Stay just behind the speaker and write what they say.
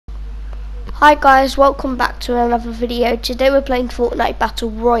Hi guys, welcome back to another video. Today we're playing Fortnite Battle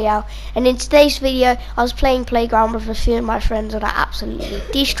Royale, and in today's video I was playing Playground with a few of my friends and I absolutely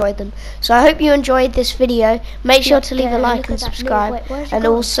destroyed them. So I hope you enjoyed this video. Make sure to leave a like and subscribe, and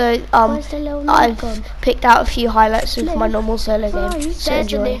also I've picked out a few highlights of my normal solo game, so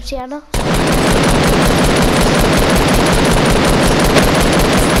enjoy.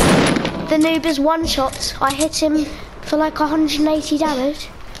 The noob is one shot. I hit him for like 180 damage.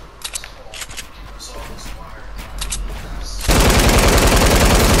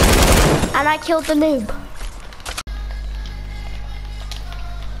 And I killed the noob.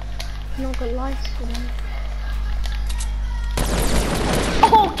 Not got lights for them.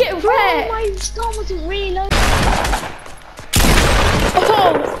 Oh, get wrecked! Oh, my scar wasn't reloaded.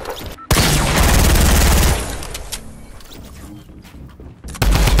 Oh!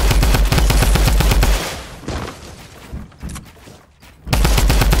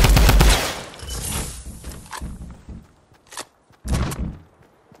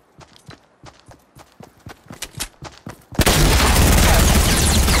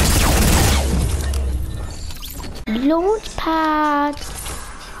 Launch pad.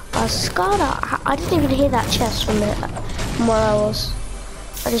 I didn't even hear that chest from where I was.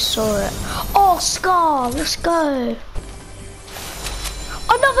 I just saw it. Oh, Scar, let's go.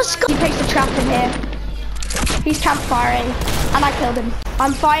 Another Scar. He placed a trap in here. He's campfiring, and I killed him.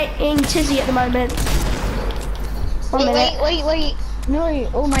 I'm fighting Tizzy at the moment. Wait. No,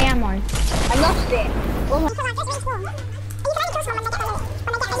 all my ammo. I lost it.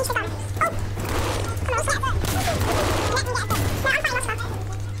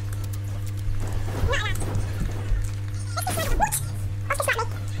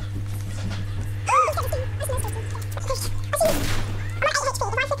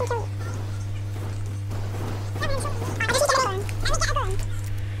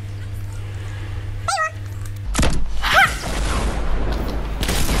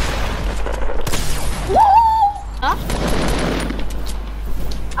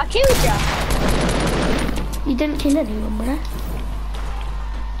 I killed you. You didn't kill anyone, bro.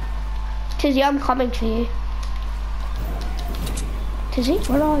 Tizzy, I'm coming to you. Tizzy,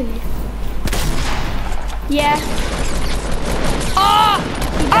 where are you? Yeah.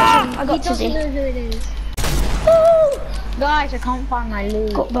 I got Tizzy. He doesn't know who it is. Woo! Guys, I can't find my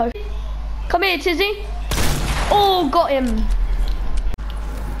loot. Got both. Come here, Tizzy. Oh, got him.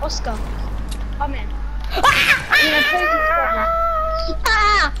 Oscar, come in.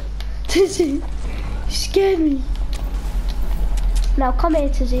 Tizzy, you scared me. Now come here,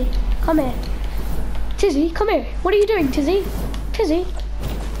 Tizzy. Come here. Tizzy, come here. What are you doing, Tizzy? Tizzy?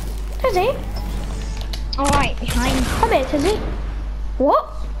 Tizzy? Alright, behind. Come here, Tizzy. What?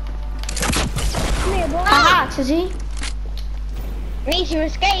 Come here, boy. Haha, Tizzy. We need to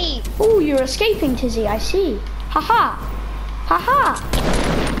escape. Oh, you're escaping, Tizzy, I see. Haha. Haha.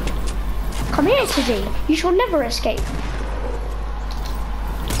 Come here, Tizzy. You shall never escape.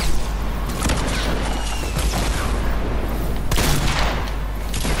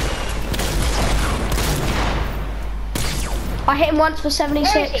 I hit him once for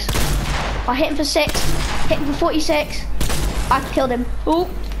 76. I hit him for 6. Hit him for 46. I killed him. Oh.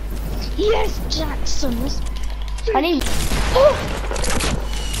 Yes, Jackson. I need. Oh.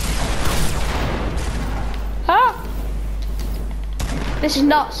 Ah. This is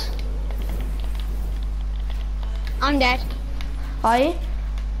nuts. I'm dead. Are you?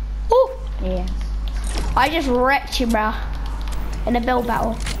 Oh. Yeah. I just wrecked you, bro. In a build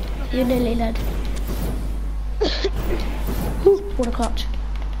battle. You're nearly dead. Ooh, what a clutch.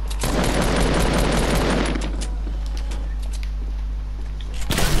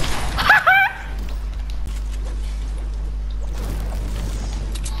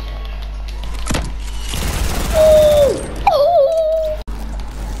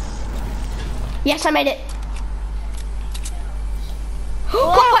 Yes, I made it.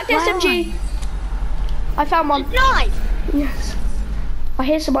 Got back to SMG. I found one. Nice. Yes. I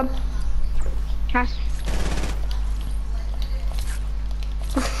hear someone. Cash.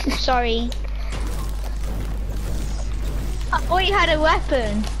 Sorry. I thought you had a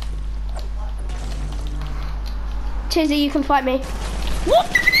weapon. Tizzy, you can fight me. What?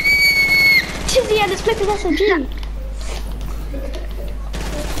 Tizzy and it's flipping SMG.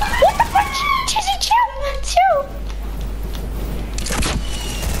 What the fuck? Tizzy, chill.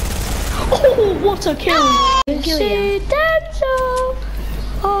 Oh, what a kill.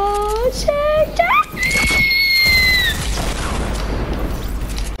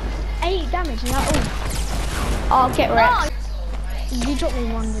 Damage, not all. I'll get wrecked. You dropped me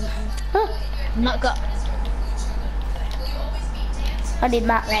one, didn't you? Huh? Not got. I need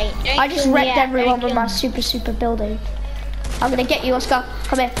mats. Right. I just Don't wrecked kill me, everyone don't with my kill me. super building. I'm gonna get you, Oscar.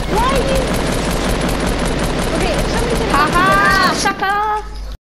 Come here. Why are you?